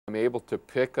I'm able to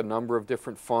pick a number of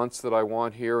different fonts that I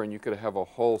want here, and you could have a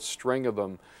whole string of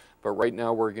them. But right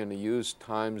now we're going to use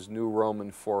Times New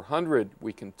Roman 400.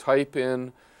 We can type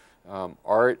in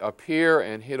art up here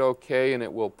and hit OK, and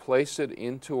it will place it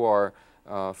into our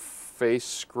face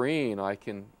screen. I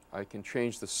can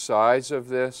change the size of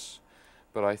this,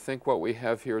 but I think what we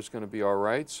have here is going to be all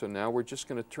right. So now we're just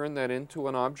going to turn that into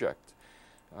an object.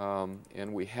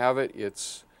 And we have it.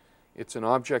 It's an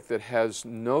object that has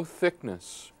no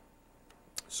thickness.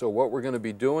 So what we're going to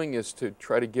be doing is to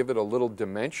try to give it a little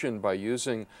dimension by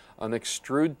using an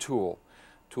extrude tool.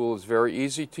 The tool is very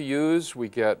easy to use. We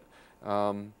get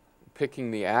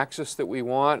picking the axis that we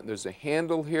want. There's a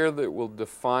handle here that will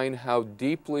define how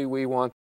deeply we want